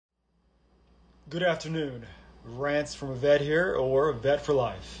Good afternoon. Rants from a vet here, or a vet for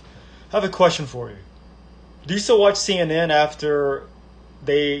life. I have a question for you. Do you still watch CNN after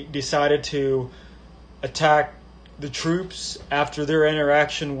they decided to attack the troops after their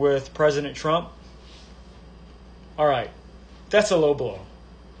interaction with President Trump? Alright, that's a low blow.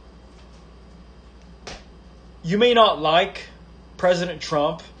 You may not like President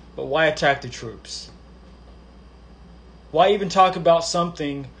Trump, but why attack the troops? Why even talk about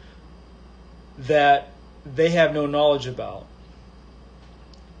something that they have no knowledge about?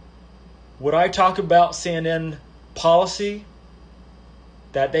 Would I talk about CNN policy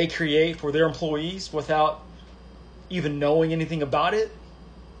that they create for their employees without even knowing anything about it?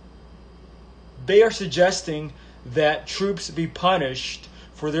 They are suggesting that troops be punished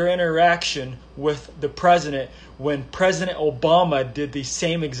for their interaction with the president when President Obama did the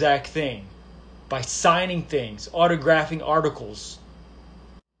same exact thing by signing things, autographing articles.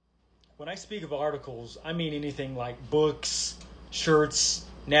 When I speak of articles, I mean anything like books, shirts,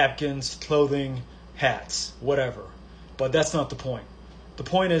 napkins, clothing, hats, whatever. But that's not the point. The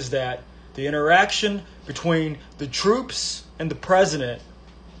point is that the interaction between the troops and the president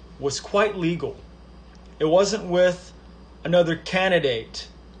was quite legal. It wasn't with another candidate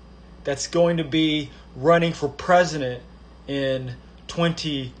that's going to be running for president in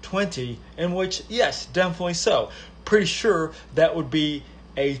 2020, in which, yes, definitely so. Pretty sure that would be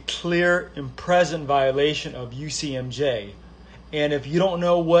a clear and present violation of UCMJ. And if you don't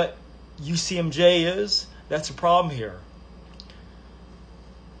know what UCMJ is, that's a problem here.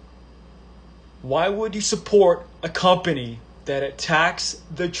 Why would you support a company that attacks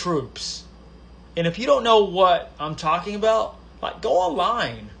the troops? And if you don't know what I'm talking about, like, go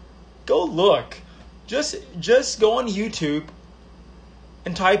online. Go look. Just go on YouTube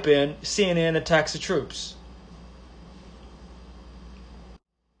and type in CNN attacks the troops.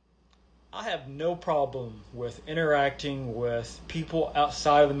 I have no problem with interacting with people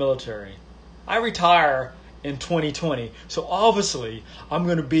outside of the military. I retire in 2020, so obviously I'm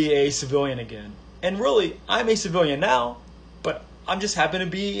going to be a civilian again. And really, I'm a civilian now, but I'm just happen to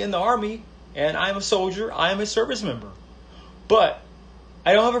be in the Army, and I'm a soldier, I'm a service member. But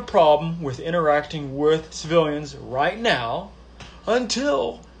I don't have a problem with interacting with civilians right now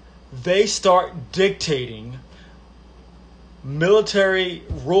until they start dictating military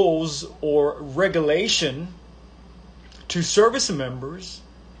rules or regulation to service members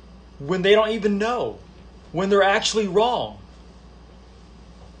when they don't even know, when they're actually wrong.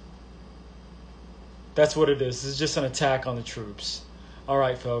 That's what it is. This is just an attack on the troops. All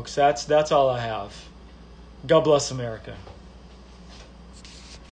right, folks, that's all I have. God bless America.